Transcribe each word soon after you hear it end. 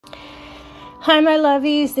Hi, my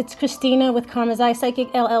lovies. It's Christina with Karma's Eye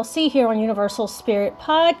Psychic LLC here on Universal Spirit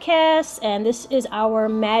Podcast. And this is our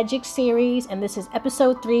magic series. And this is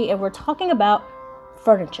episode 3. And we're talking about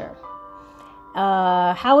furniture.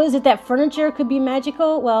 How is it that furniture could be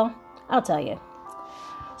magical? Well, I'll tell you.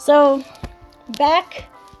 So, back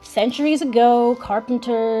centuries ago,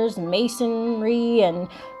 carpenters, masonry, and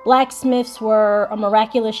blacksmiths were a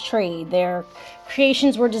miraculous trade. Their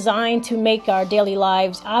creations were designed to make our daily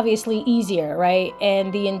lives obviously easier, right?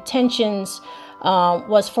 And the intentions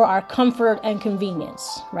was for our comfort and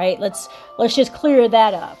convenience, right? Let's just clear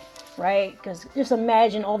that up, right? Because just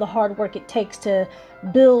imagine all the hard work it takes to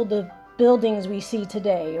build the buildings we see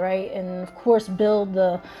today, right? And of course, build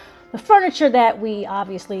the furniture that we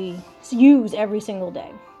obviously use every single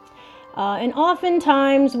day. And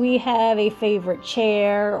oftentimes we have a favorite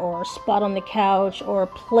chair or spot on the couch or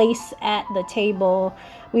place at the table.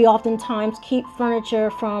 We oftentimes keep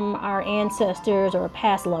furniture from our ancestors or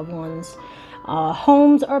past loved ones.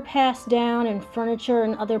 Homes are passed down, and furniture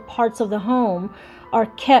and other parts of the home are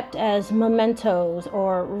kept as mementos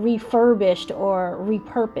or refurbished or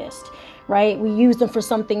repurposed, right? We use them for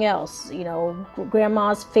something else. You know,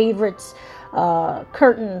 grandma's favorites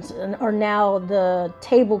curtains are now the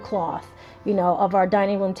tablecloth, you know, of our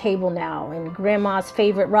dining room table now, and grandma's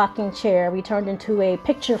favorite rocking chair we turned into a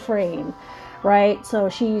picture frame, right? So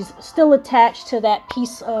she's still attached to that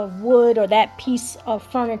piece of wood or that piece of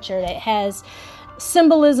furniture that has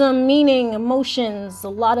symbolism, meaning, emotions, a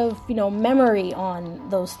lot of, memory on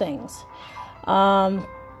those things.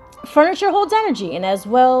 Furniture holds energy, and as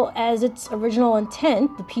well as its original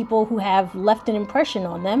intent, the people who have left an impression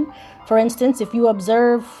on them. For instance, if you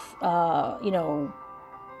observe,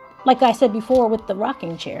 like I said before with the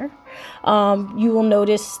rocking chair, you will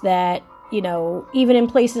notice that, even in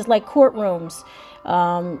places like courtrooms,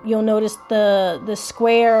 you'll notice the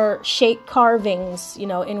square-shaped carvings,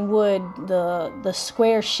 in wood, the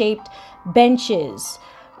square-shaped benches,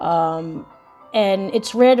 and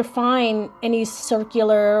it's rare to find any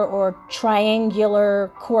circular or triangular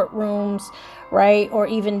courtrooms, right? Or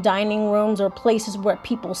even dining rooms or places where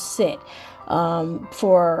people sit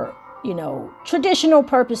for, traditional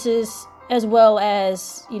purposes, as well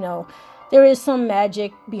as, there is some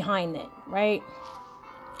magic behind it, right?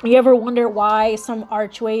 You ever wonder why some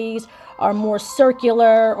archways are more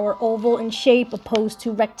circular or oval in shape opposed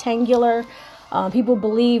to rectangular? People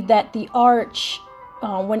believe that the arch,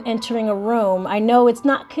 when entering a room, I know it's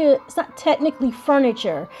not technically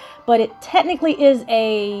furniture, but it technically is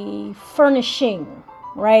a furnishing,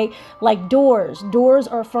 right? Like doors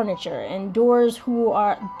are furniture, and doors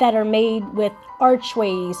that are made with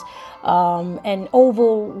archways and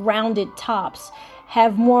oval rounded tops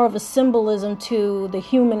have more of a symbolism to the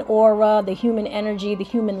human aura, the human energy, the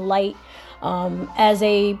human light, as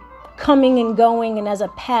a coming and going and as a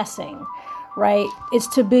passing. Right? It's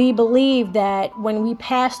to be believed that when we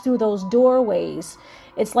pass through those doorways,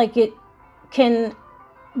 it's like it can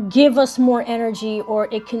give us more energy, or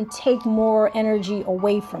it can take more energy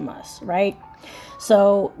away from us, right?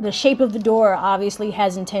 So the shape of the door obviously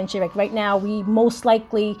has intention. Like right now, we most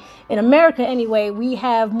likely, in America anyway, we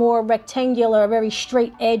have more rectangular, very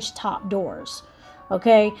straight edge top doors.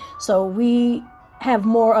 Okay? So we have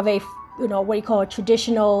more of a, what you call a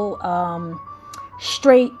traditional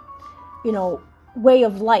straight, way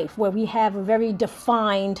of life, where we have a very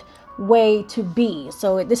defined way to be.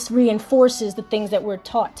 So this reinforces the things that we're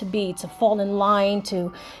taught to be, to fall in line,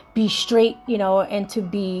 to be straight, and to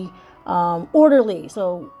be orderly.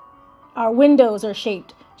 So our windows are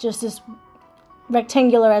shaped just as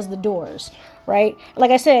rectangular as the doors, right?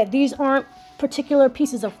 Like I said, these aren't particular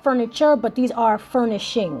pieces of furniture, but these are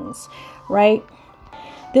furnishings, right?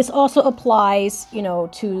 This also applies,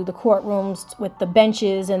 to the courtrooms with the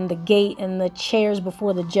benches and the gate and the chairs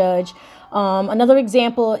before the judge. Another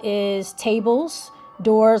example is tables,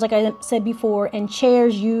 doors, like I said before, and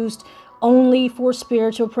chairs used only for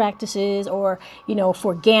spiritual practices, or,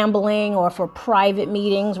 for gambling or for private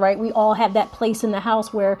meetings, right? We all have that place in the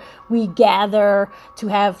house where we gather to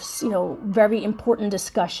have, very important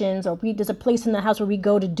discussions, or there's a place in the house where we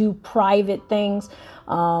go to do private things.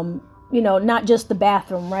 Not just the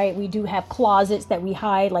bathroom, right? We do have closets that we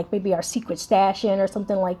hide, like maybe our secret stash in or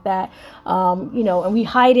something like that. And we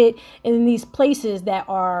hide it in these places that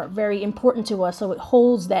are very important to us. So it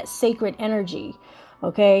holds that sacred energy.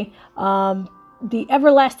 Okay. The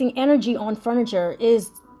everlasting energy on furniture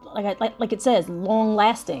is, like it says, long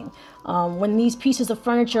lasting. When these pieces of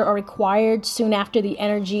furniture are required soon after the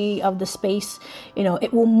energy of the space,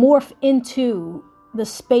 it will morph into the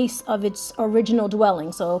space of its original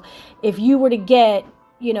dwelling. So if you were to get,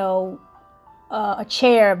 a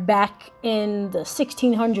chair back in the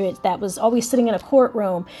 1600s that was always sitting in a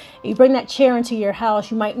courtroom. You bring that chair into your house,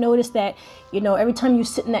 you might notice that, every time you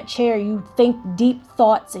sit in that chair, you think deep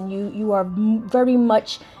thoughts, and you are very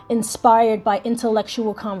much inspired by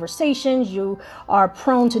intellectual conversations. You are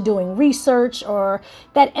prone to doing research, or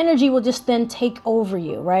that energy will just then take over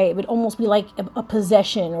you, right? It would almost be like a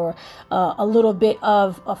possession, or a little bit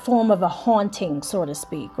of a form of a haunting, so to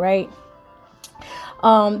speak, right?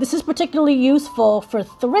 This is particularly useful for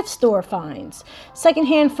thrift store finds.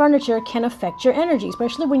 Secondhand furniture can affect your energy,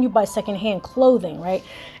 especially when you buy secondhand clothing, right?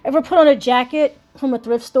 Ever put on a jacket from a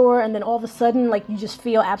thrift store and then all of a sudden, like, you just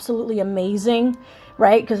feel absolutely amazing,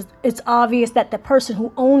 right? Because it's obvious that the person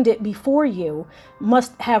who owned it before you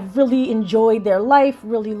must have really enjoyed their life,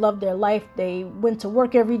 really loved their life. They went to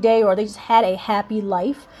work every day, or they just had a happy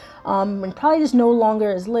life, and probably just no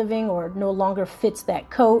longer is living, or no longer fits that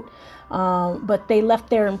coat. But they left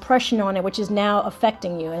their impression on it, which is now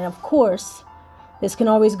affecting you. And of course, this can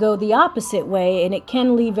always go the opposite way, and it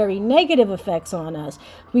can leave very negative effects on us.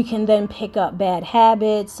 We can then pick up bad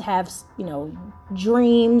habits, have,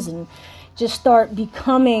 dreams, and just start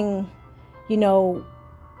becoming,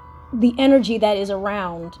 the energy that is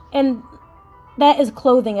around. And that is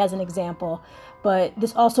clothing as an example, but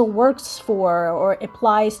this also works for, or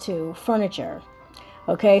applies to, furniture.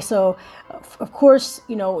 Okay, so of course,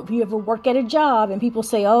 if you ever work at a job and people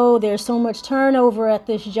say, oh, there's so much turnover at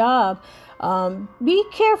this job, be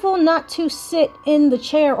careful not to sit in the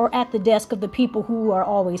chair or at the desk of the people who are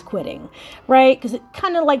always quitting, right? Because it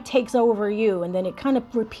kind of like takes over you, and then it kind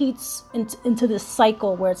of repeats into this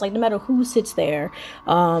cycle where it's like no matter who sits there,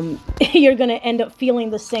 you're going to end up feeling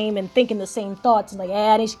the same and thinking the same thoughts, and like,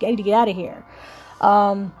 I need to get out of here.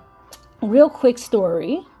 Real quick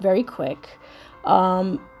story, very quick.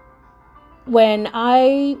 When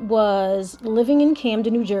I was living in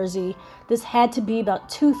Camden, New Jersey, this had to be about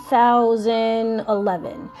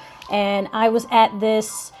 2011, and I was at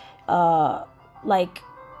this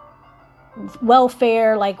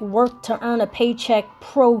welfare, work to earn a paycheck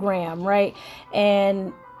program, right?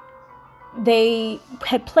 And they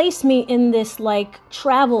had placed me in this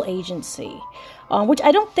travel agency, which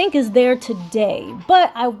I don't think is there today,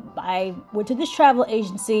 but I went to this travel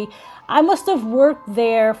agency. I must have worked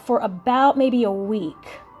there for about maybe a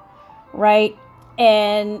week, right?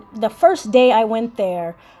 And the first day I went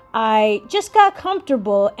there, I just got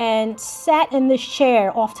comfortable and sat in this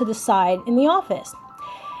chair off to the side in the office.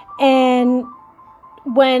 And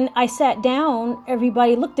when I sat down,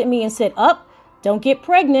 everybody looked at me and said, "Up, don't get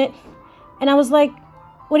pregnant." And I was like,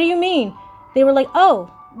 "What do you mean?" They were like,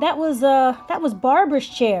 "Oh, that was Barbara's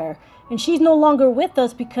chair, and she's no longer with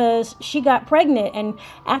us because she got pregnant, and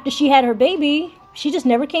after she had her baby, she just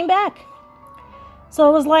never came back." So I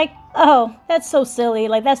was like, "Oh, that's so silly.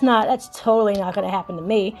 That's totally not going to happen to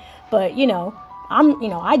me." But,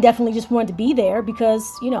 I definitely just wanted to be there because,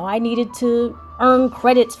 I needed to earn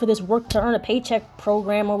credits for this work to earn a paycheck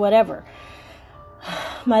program or whatever.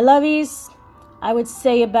 My lovies, I would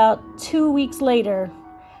say about 2 weeks later,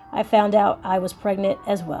 I found out I was pregnant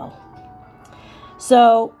as well.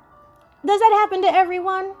 So, does that happen to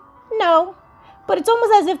everyone? No. But it's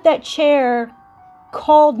almost as if that chair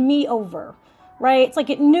called me over, right? It's like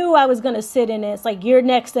it knew I was going to sit in it. It's like, you're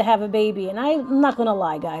next to have a baby. And I'm not going to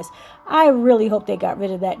lie, guys. I really hope they got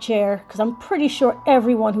rid of that chair, because I'm pretty sure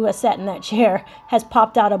everyone who has sat in that chair has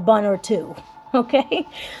popped out a bun or two. Okay?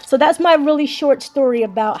 So that's my really short story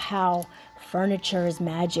about how furniture is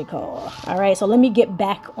magical. All right, so let me get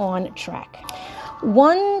back on track.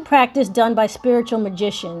 One practice done by spiritual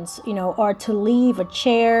magicians, are to leave a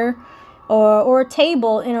chair or a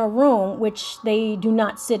table in a room which they do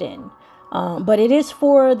not sit in. But it is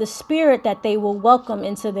for the spirit that they will welcome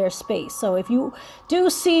into their space. So if you do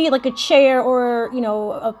see a chair or,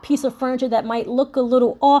 a piece of furniture that might look a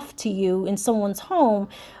little off to you in someone's home,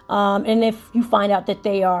 and if you find out that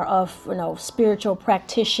they are of, spiritual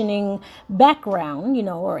practicing background,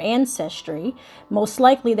 or ancestry, most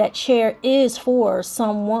likely that chair is for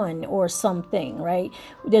someone or something, right?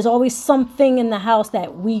 There's always something in the house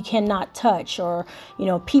that we cannot touch, or,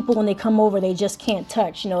 people when they come over, they just can't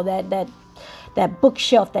touch, that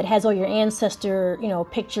bookshelf that has all your ancestor,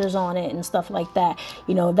 pictures on it and stuff like that.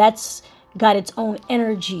 That's got its own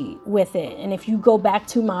energy with it. And if you go back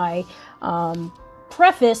to my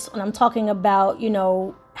preface when I'm talking about,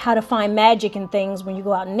 how to find magic and things, when you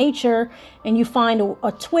go out in nature and you find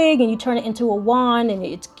a twig and you turn it into a wand and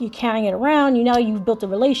you're carrying it around, you've built a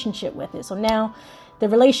relationship with it. So now the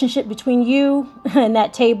relationship between you and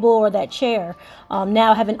that table or that chair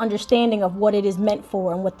now have an understanding of what it is meant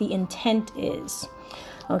for and what the intent is.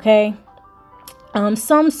 Okay.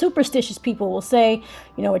 Some superstitious people will say,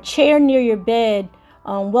 a chair near your bed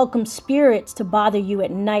welcomes spirits to bother you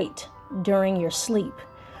at night during your sleep.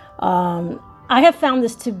 I have found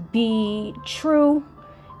this to be true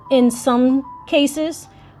in some cases.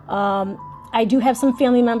 I do have some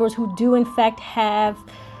family members who do in fact have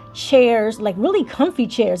chairs, like really comfy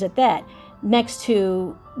chairs at that, next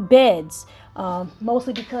to beds.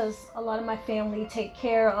 Mostly because a lot of my family take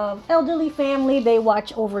care of elderly family. They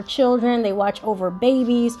watch over children, they watch over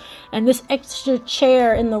babies, and this extra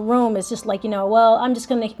chair in the room is just like, well, I'm just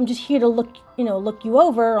here to look you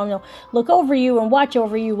over, look over you and watch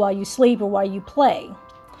over you while you sleep or while you play.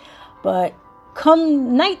 But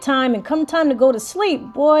come nighttime and come time to go to sleep,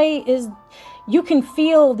 you can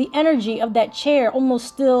feel the energy of that chair almost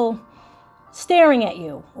still staring at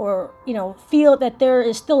you, or feel that there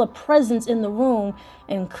is still a presence in the room,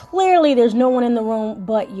 and clearly there's no one in the room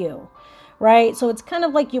but you, right? So it's kind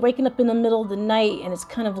of like you're waking up in the middle of the night, and it's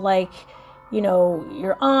kind of like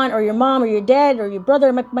your aunt or your mom or your dad or your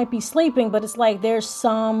brother might be sleeping, but it's like there's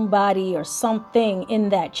somebody or something in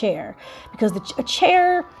that chair, because a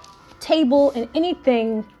chair, table, and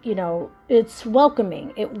anything, it's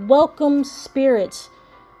welcoming. It welcomes spirits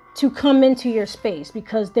to come into your space,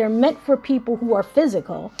 because they're meant for people who are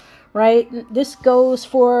physical, right? This goes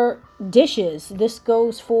for dishes. This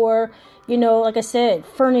goes for, like I said,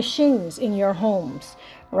 furnishings in your homes,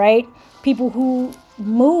 right? People who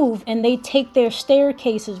move and they take their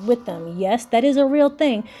staircases with them. Yes, that is a real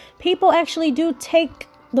thing. People actually do take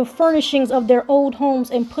the furnishings of their old homes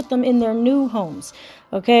and put them in their new homes.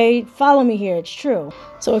 Okay, follow me here. It's true.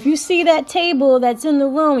 So if you see that table that's in the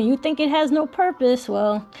room and you think it has no purpose,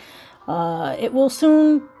 well, it will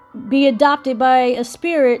soon be adopted by a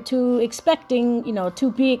spirit to expecting,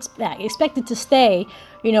 to be expected to stay,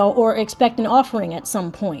 or expect an offering at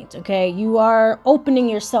some point. Okay, you are opening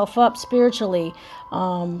yourself up spiritually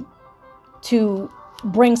to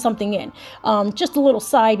bring something in. Just a little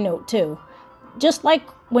side note too. Just like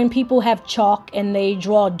when people have chalk and they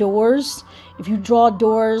draw doors, if you draw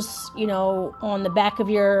doors, on the back of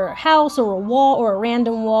your house or a wall or a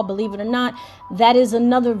random wall, believe it or not, that is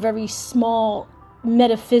another very small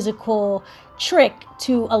metaphysical trick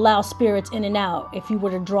to allow spirits in and out if you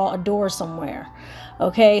were to draw a door somewhere.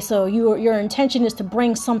 Okay, so your intention is to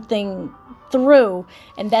bring something through,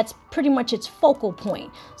 and that's pretty much its focal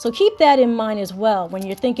point. So keep that in mind as well when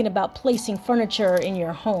you're thinking about placing furniture in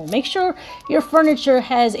your home. Make sure your furniture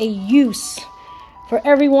has a use for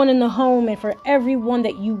everyone in the home and for everyone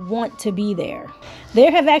that you want to be there.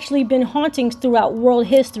 There have actually been hauntings throughout world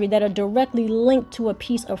history that are directly linked to a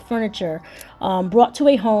piece of furniture brought to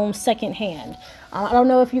a home secondhand. I don't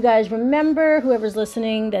know if you guys remember, whoever's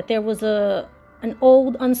listening, that there was an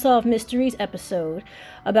old Unsolved Mysteries episode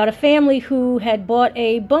about a family who had bought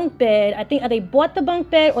a bunk bed. I think they bought the bunk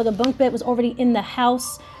bed, or the bunk bed was already in the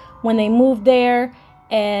house when they moved there,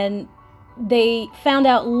 and they found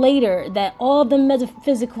out later that all the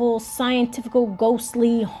metaphysical, scientific,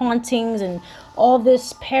 ghostly hauntings and all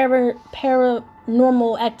this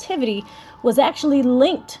paranormal activity was actually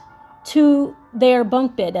linked to their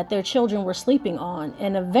bunk bed that their children were sleeping on.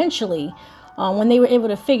 And eventually, when they were able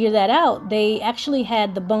to figure that out, they actually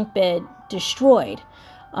had the bunk bed destroyed.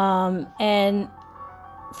 And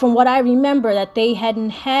from what I remember, that they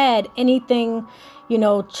hadn't had anything,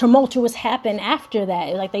 tumultuous happen after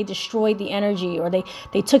that. Like they destroyed the energy, or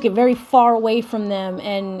they took it very far away from them,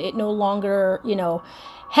 and it no longer,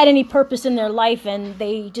 had any purpose in their life, and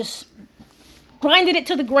they just grinded it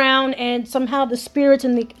to the ground, and somehow the spirits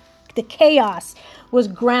and the chaos was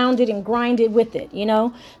grounded and grinded with it,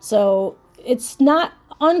 So it's not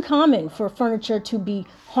uncommon for furniture to be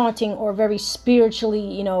haunting or very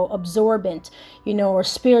spiritually, absorbent, or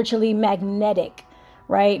spiritually magnetic,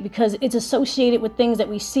 right? Because it's associated with things that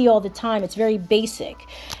we see all the time. It's very basic.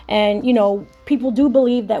 And, people do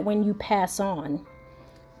believe that when you pass on,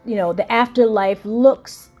 the afterlife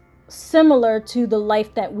looks similar to the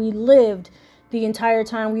life that we lived the entire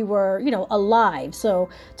time we were, alive. So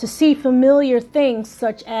to see familiar things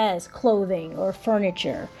such as clothing or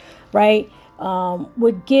furniture, right,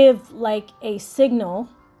 would give like a signal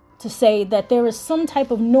to say that there is some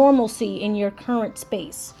type of normalcy in your current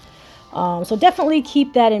space. So definitely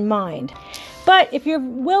keep that in mind. But if you're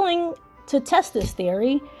willing to test this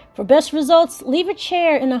theory, for best results, leave a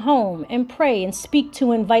chair in a home and pray and speak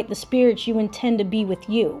to invite the spirits you intend to be with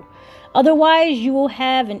you. Otherwise, you will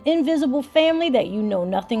have an invisible family that you know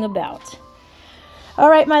nothing about. All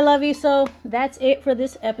right, my lovey, so that's it for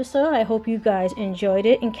this episode. I hope you guys enjoyed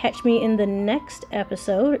it, and catch me in the next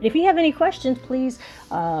episode. If you have any questions, please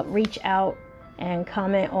reach out and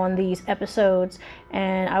comment on these episodes.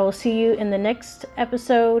 And I will see you in the next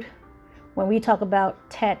episode when we talk about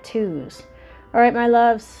tattoos. All right, my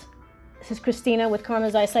loves. This is Christina with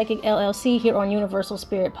Karma's Eye Psychic LLC here on Universal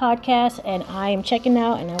Spirit Podcast, and I am checking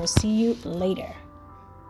out, and I will see you later.